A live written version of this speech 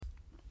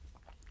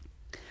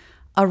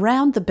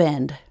Around the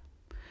bend.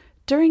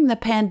 During the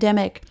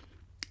pandemic,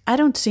 I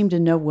don't seem to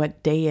know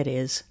what day it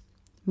is.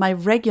 My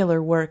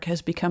regular work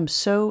has become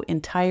so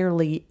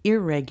entirely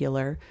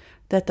irregular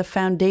that the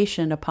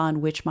foundation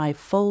upon which my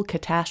full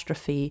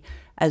catastrophe,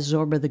 as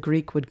Zorba the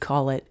Greek would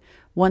call it,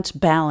 once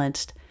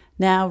balanced,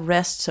 now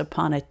rests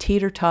upon a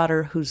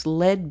teeter-totter whose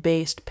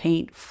lead-based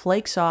paint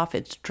flakes off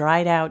its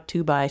dried-out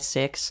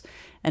 2x6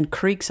 and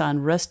creaks on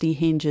rusty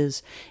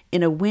hinges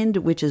in a wind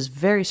which is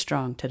very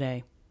strong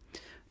today.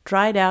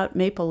 Dried-out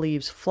maple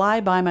leaves fly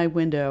by my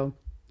window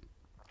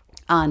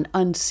on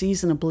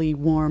unseasonably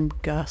warm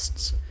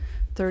gusts,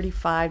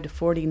 35 to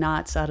 40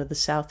 knots out of the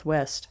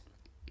southwest.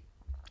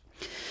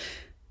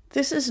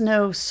 This is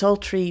no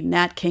sultry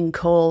Nat King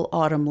Cole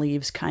autumn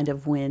leaves kind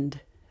of wind.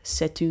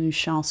 C'est une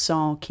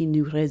chanson qui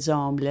nous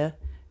ressemble,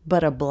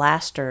 but a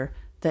blaster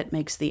that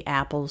makes the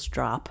apples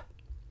drop.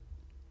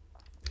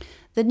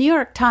 The New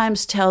York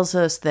Times tells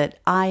us that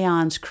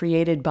ions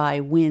created by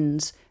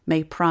winds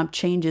may prompt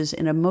changes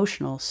in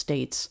emotional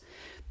states,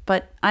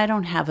 but I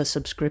don't have a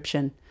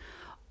subscription.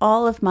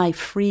 All of my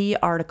free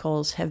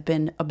articles have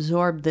been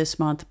absorbed this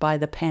month by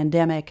the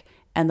pandemic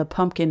and the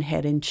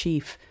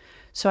Pumpkinhead-in-Chief,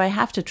 so I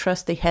have to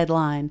trust the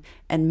headline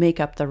and make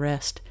up the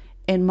rest.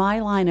 In my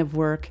line of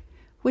work,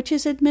 which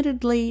is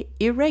admittedly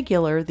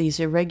irregular these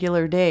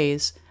irregular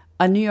days,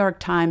 a New York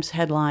Times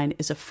headline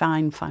is a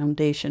fine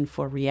foundation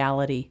for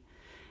reality.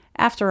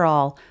 After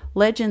all,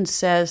 legend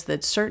says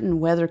that certain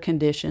weather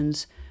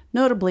conditions,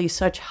 notably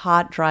such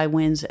hot, dry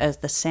winds as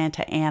the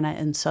Santa Ana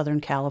in Southern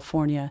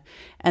California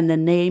and the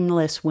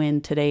nameless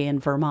wind today in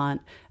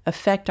Vermont,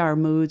 affect our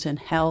moods and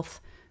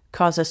health,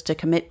 cause us to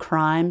commit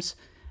crimes,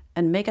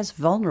 and make us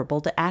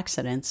vulnerable to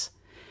accidents.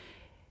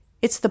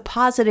 It's the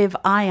positive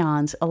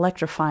ions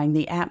electrifying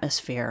the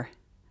atmosphere.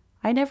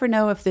 I never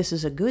know if this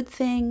is a good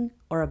thing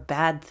or a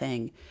bad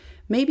thing.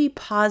 Maybe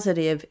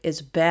positive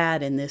is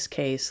bad in this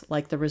case,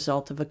 like the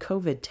result of a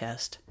COVID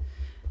test.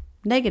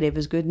 Negative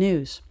is good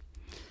news.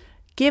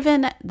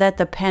 Given that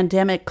the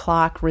pandemic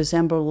clock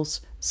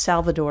resembles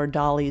Salvador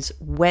Dali's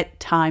wet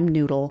time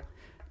noodle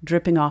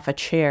dripping off a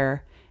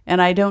chair, and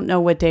I don't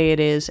know what day it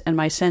is, and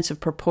my sense of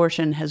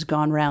proportion has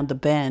gone round the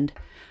bend,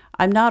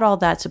 I'm not all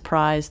that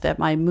surprised that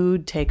my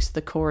mood takes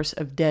the course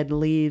of dead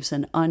leaves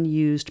and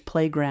unused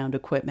playground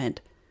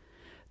equipment.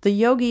 The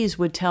yogis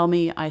would tell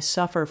me I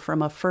suffer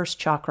from a first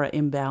chakra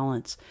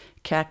imbalance,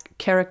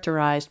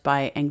 characterized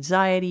by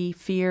anxiety,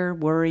 fear,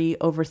 worry,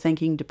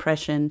 overthinking,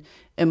 depression,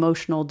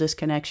 emotional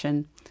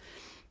disconnection.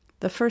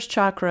 The first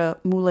chakra,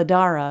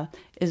 Muladhara,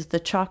 is the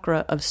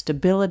chakra of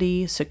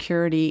stability,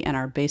 security, and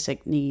our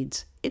basic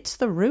needs. It's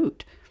the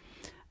root.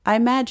 I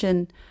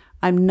imagine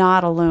I'm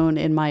not alone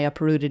in my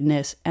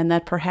uprootedness, and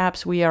that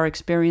perhaps we are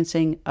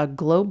experiencing a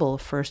global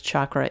first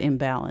chakra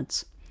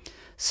imbalance.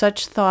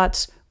 Such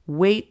thoughts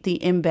weight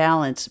the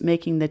imbalance,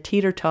 making the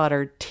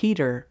teeter-totter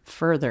teeter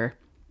further.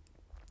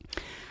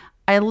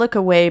 I look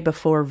away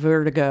before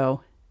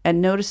vertigo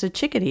and notice a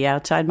chickadee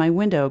outside my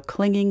window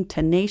clinging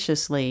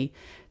tenaciously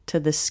to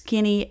the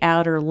skinny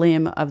outer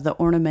limb of the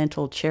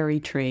ornamental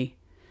cherry tree.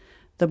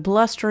 The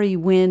blustery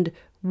wind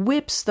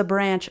whips the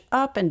branch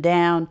up and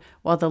down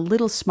while the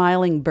little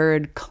smiling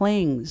bird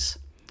clings,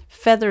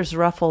 feathers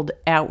ruffled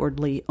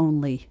outwardly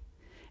only.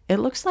 It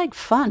looks like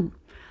fun,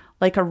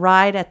 like a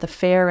ride at the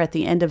fair at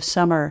the end of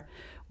summer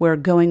where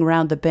going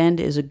round the bend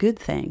is a good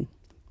thing.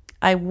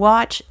 I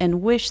watch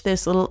and wish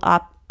this little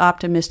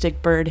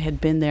optimistic bird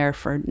had been there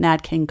for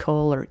Nat King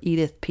Cole or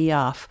Edith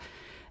Piaf.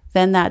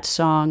 Then that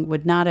song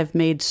would not have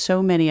made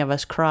so many of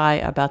us cry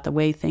about the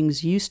way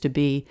things used to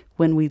be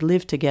when we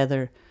lived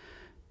together.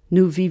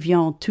 Nous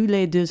vivions tous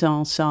les deux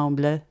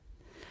ensemble.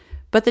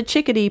 But the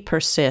chickadee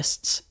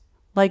persists.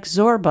 Like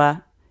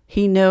Zorba,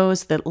 he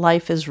knows that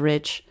life is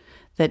rich,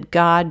 that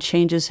God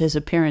changes his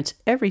appearance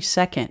every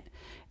second.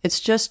 It's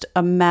just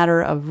a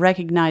matter of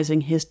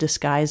recognizing his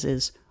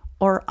disguises,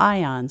 or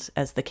ions,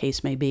 as the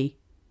case may be.